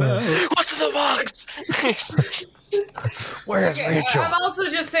talking about. What's in the box? Where's Rachel? I'm also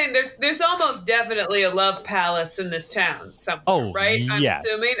just saying there's almost definitely a love palace in this town somewhere, right? I'm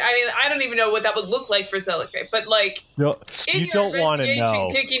assuming. I mean, I don't even know what that would look like for Celicrate, but no, in you your don't want to know.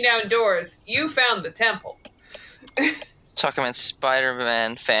 Kicking down doors, you found the temple. Talking about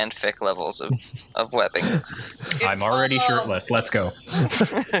Spider-Man fanfic levels of webbing. I'm already shirtless. Let's go.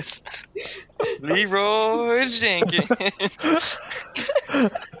 Leroy Jenkins.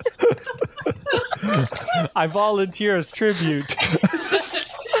 I volunteer as tribute.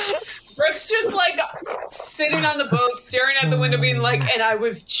 Rick's just sitting on the boat, staring out the window, being like, and I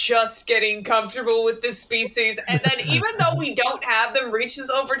was just getting comfortable with this species. And then even though we don't have them,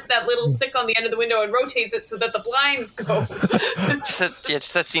 reaches over to that little stick on the end of the window and rotates it so that the blinds go.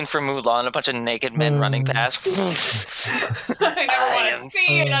 just that scene from Mulan, a bunch of naked men running past. I never want to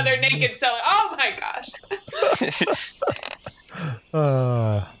see another naked seller. Oh my gosh.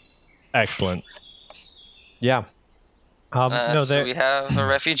 Excellent. Yeah. So we have a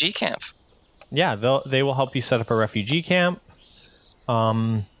refugee camp. Yeah, they will help you set up a refugee camp.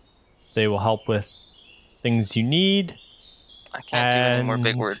 They will help with things you need. I can't do any more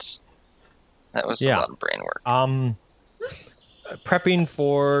big words. That was a lot of brain work. Prepping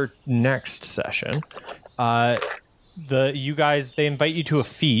for next session. You guys, they invite you to a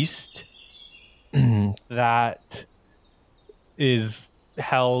feast that is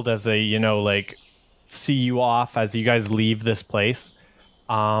held as a see you off as you guys leave this place,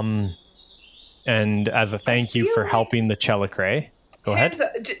 and as a thank you for helping the Chelicrae. Go ahead.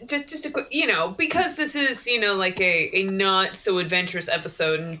 Just a quick, because this is a not so adventurous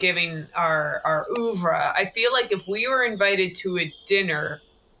episode and giving our oeuvre. I feel like if we were invited to a dinner,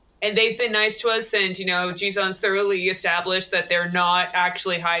 and they've been nice to us, and Jisun's thoroughly established that they're not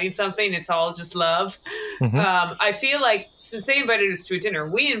actually hiding something; it's all just love. Mm-hmm. I feel like since they invited us to a dinner,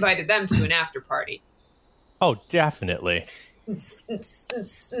 we invited them to an after party. Oh, definitely.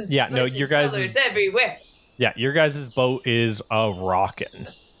 Yeah, no, your guys' colors everywhere. Yeah, your guys' boat is a rockin',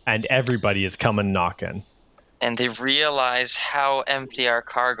 and everybody is coming knocking. And they realize how empty our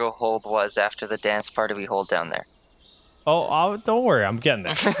cargo hold was after the dance party we hold down there. Oh, don't worry, I'm getting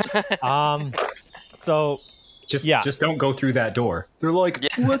there. So just don't go through that door. They're like,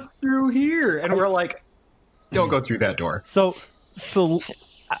 what's through here? And we're like, don't go through that door. So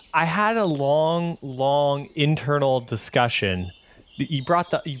I had a long internal discussion. You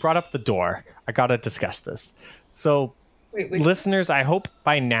brought up the door. I gotta discuss this. So, listeners, I hope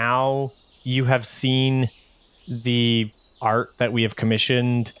by now you have seen the art that we have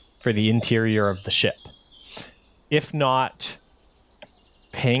commissioned for the interior of the ship. If not,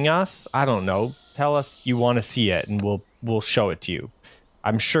 ping us. I don't know. Tell us you want to see it, and we'll show it to you.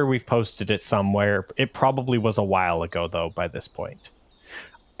 I'm sure we've posted it somewhere. It probably was a while ago, though, by this point.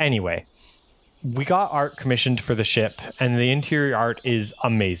 Anyway, we got art commissioned for the ship, and the interior art is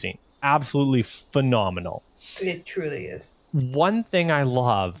amazing. Absolutely phenomenal. It truly is. One thing I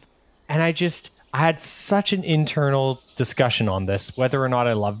love, and I had such an internal discussion on this, whether or not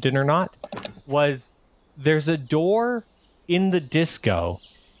I loved it or not, was there's a door in the disco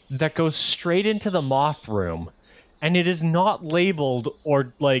that goes straight into the moth room, and it is not labeled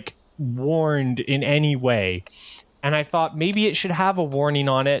or like warned in any way. And I thought maybe it should have a warning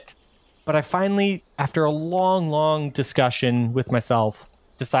on it, but I finally, after a long discussion with myself,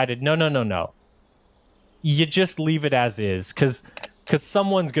 decided no. You just leave it as is, because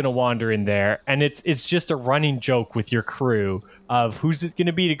someone's gonna wander in there, and it's just a running joke with your crew of who's it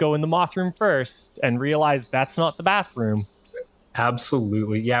gonna be to go in the moth room first and realize that's not the bathroom.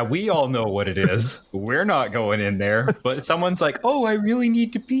 Absolutely. Yeah, we all know what it is. We're not going in there. But someone's like, oh, I really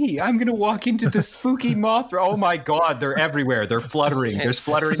need to pee. I'm going to walk into the spooky moth. Oh my God, they're everywhere. They're fluttering. There's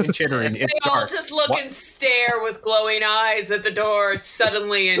fluttering and chittering. It's They all dark. just look and stare with glowing eyes at the door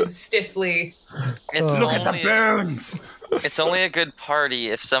suddenly and stiffly. It's Look at the only burns. it's only a good party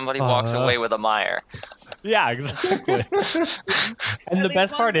if somebody walks away with a mire. Yeah, exactly. And the least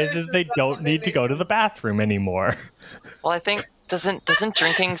best one part is person's they got don't something need to go to the bathroom anymore. Well, I think doesn't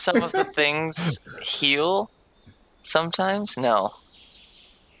drinking some of the things heal sometimes? No.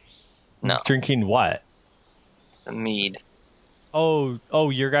 Drinking what? The mead. Oh,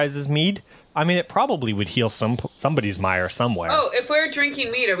 your guys' mead? I mean, it probably would heal somebody's mire somewhere. Oh, if we're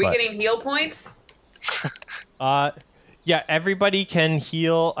drinking mead, are we What? getting heal points? Yeah, everybody can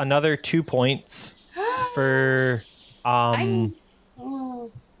heal another 2 points for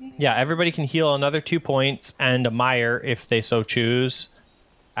yeah, everybody can heal another 2 points and a mire if they so choose.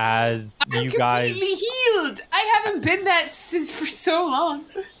 As I'm you guys completely healed. I haven't been that since for so long.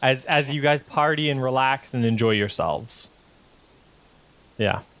 as you guys party and relax and enjoy yourselves.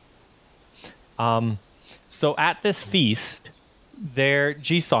 Yeah. So at this feast,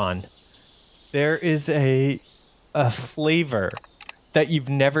 Jisan, there is a flavor that you've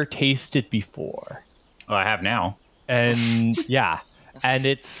never tasted before. Oh, I have now. And yeah, and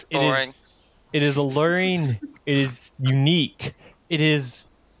it is alluring, it is unique. It is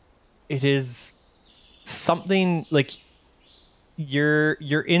something like your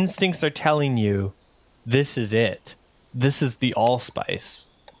instincts are telling you this is it. This is the allspice.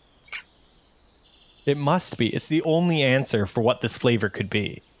 It must be. It's the only answer for what this flavor could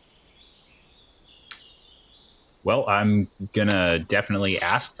be. Well, I'm gonna definitely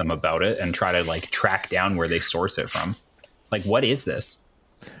ask them about it and try to like track down where they source it from. Like, what is this?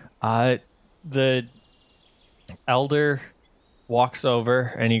 The elder walks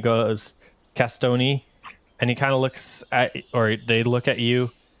over and he goes, Castoni, and he kind of looks at, or they look at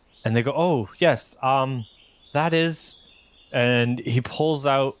you, and they go, "Oh, yes, that is," and he pulls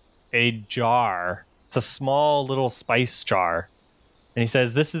out a jar. It's a small little spice jar, and he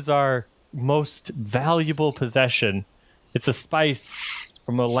says, "This is our most valuable possession. It's a spice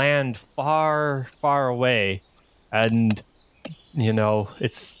from a land far, far away, and you know,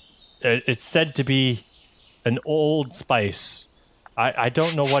 it's said to be an old spice. I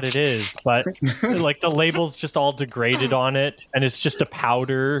don't know what it is, but like the label's just all degraded on it, and it's just a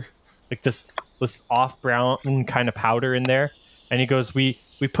powder, like this off brown kind of powder in there." And he goes, we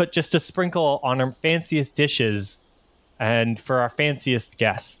put just a sprinkle on our fanciest dishes and for our fanciest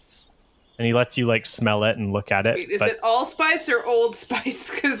guests." And he lets you like smell it and look at it. Wait, is it allspice or old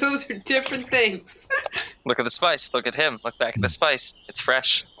spice? Because those are different things. Look at the spice. Look at him. Look back at the spice. It's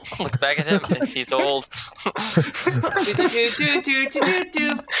fresh. Look back at him. He's old.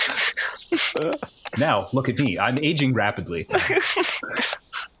 Now, look at me. I'm aging rapidly.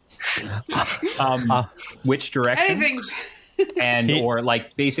 Which direction? Anything's... Or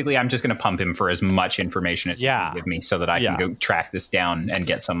like basically I'm just going to pump him for as much information as he can give me so that I can go track this down and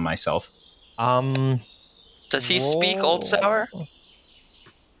get some myself. Does he speak Old Sour?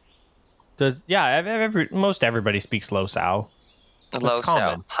 Most everybody speaks Low Sow. Low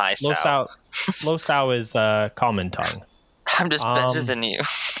Sow, High Sow. Low Sow is common tongue. I'm just better than you.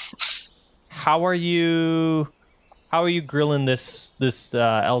 How are you grilling this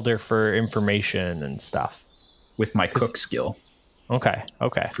elder for information and stuff? With my cook skill. Okay.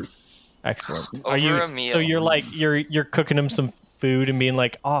 Excellent. Over a meal. So you're cooking him some food and being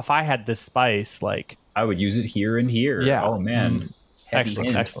like, "Oh, if I had this spice, like I would use it here and here." Yeah. Oh man.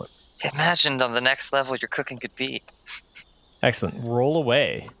 Excellent. Imagine on the next level your cooking could be. Excellent. Roll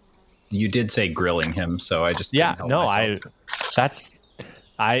away. You did say grilling him, so I just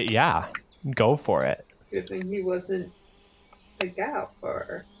go for it. Good thing he wasn't a gal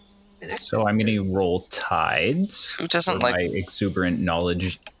or an exorcist. So I'm going to roll tides. Who doesn't for like my exuberant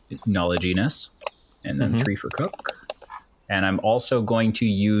knowledginess, and then 3 for cook. And I'm also going to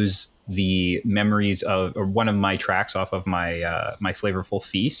use the memories of, or one of my tracks off of my my flavorful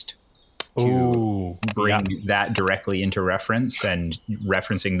feast to bring that directly into reference and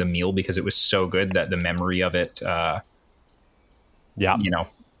referencing the meal because it was so good that the memory of it,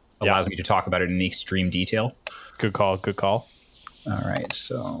 allows me to talk about it in extreme detail. Good call. Good call. All right,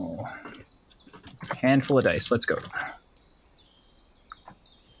 so handful of dice. Let's go.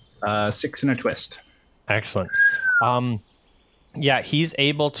 6 and a twist. Excellent. Yeah, he's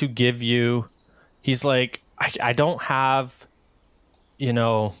able to give you. He's like, I don't have,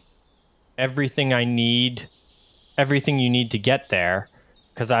 everything I need, everything you need to get there,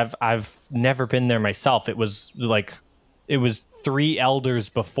 because I've never been there myself. It was 3 elders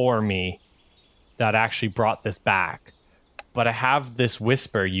before me that actually brought this back. But I have this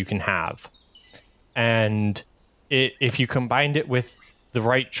whisper you can have. And if you combined it with the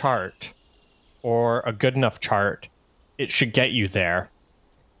right chart or a good enough chart, it should get you there.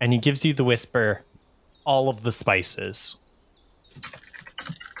 And he gives you the whisper, all of the spices.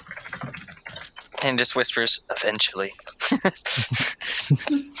 And just whispers, eventually.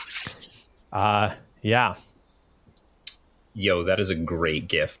 Yeah. Yo, that is a great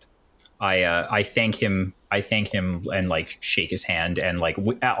gift. I thank him and like shake his hand, and like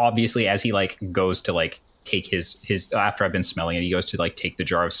obviously as he like goes to like take his after I've been smelling it, he goes to like take the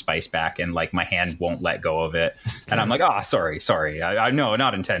jar of spice back, and like my hand won't let go of it, and I'm like, sorry, I know,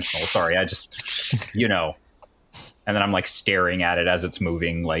 not intentional, sorry, I just and then I'm like staring at it as it's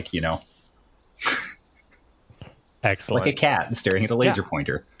moving, like Excellent. like a cat staring at a laser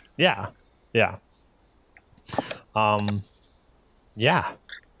pointer. Yeah. Yeah. And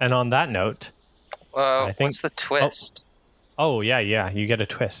on that note, I think, what's the twist? Oh, yeah, you get a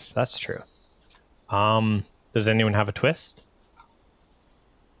twist. That's true. Does anyone have a twist?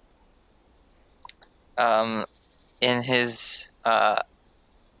 In his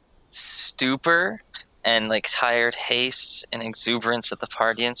stupor and like tired haste and exuberance at the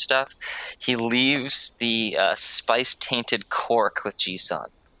party and stuff, he leaves the spice-tainted cork with Jisun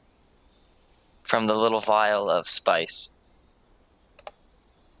from the little vial of spice.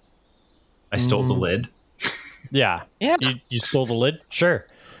 I stole the lid. Yeah. You stole the lid? Sure.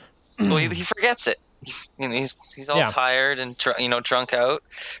 Well, he forgets it. He's all tired and drunk out.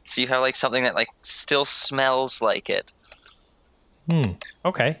 So you have like something that like still smells like it.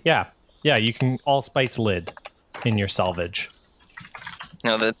 Okay. Yeah. You can allspice lid in your salvage.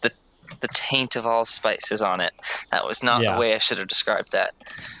 The taint of allspice is on it. That was not the way I should have described that.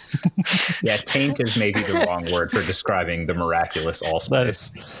 Yeah, taint is maybe the wrong word for describing the miraculous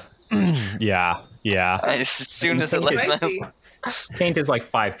allspice. Yeah. As soon as it left my... Taint is like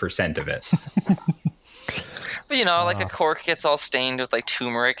 5% of it. But like a cork gets all stained with like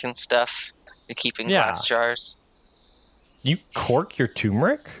turmeric and stuff. You keep in glass jars. You cork your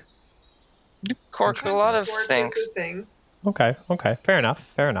turmeric? You cork a lot of things. Okay. Fair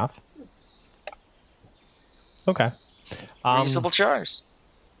enough. Okay. Reusable jars.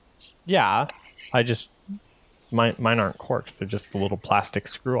 Yeah. Mine aren't corks. They're just the little plastic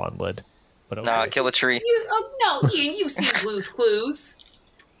screw-on lid. But okay. Nah, kill a tree. You've seen Blue's Clues.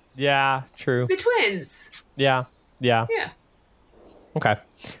 Yeah, true. The twins. Yeah. Okay.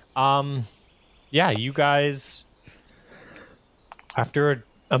 You guys, after an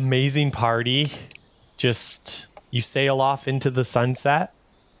amazing party, you sail off into the sunset,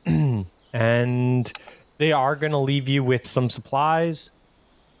 and they are going to leave you with some supplies.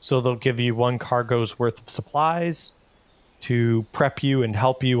 So they'll give you 1 cargo's worth of supplies to prep you and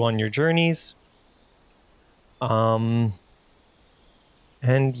help you on your journeys. And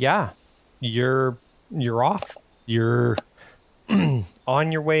you're off. You're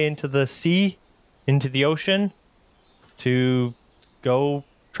on your way into the sea, into the ocean, to go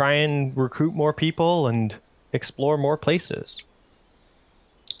try and recruit more people and explore more places.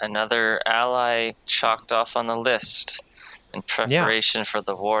 Another ally chalked off on the list in preparation for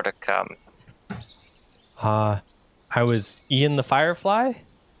the war to come. I was Ian the Firefly.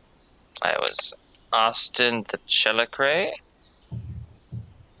 I was Austin the Chelicray.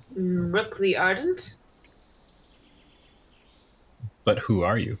 Rook the Ardent. But who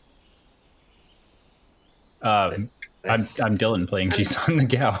are you? I'm Dylan playing Jisun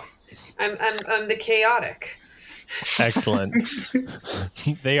Nagao. I'm the Chaotic. Excellent.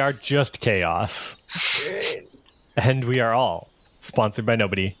 They are just chaos. Great. And we are all sponsored by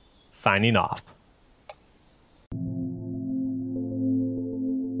nobody. Signing off.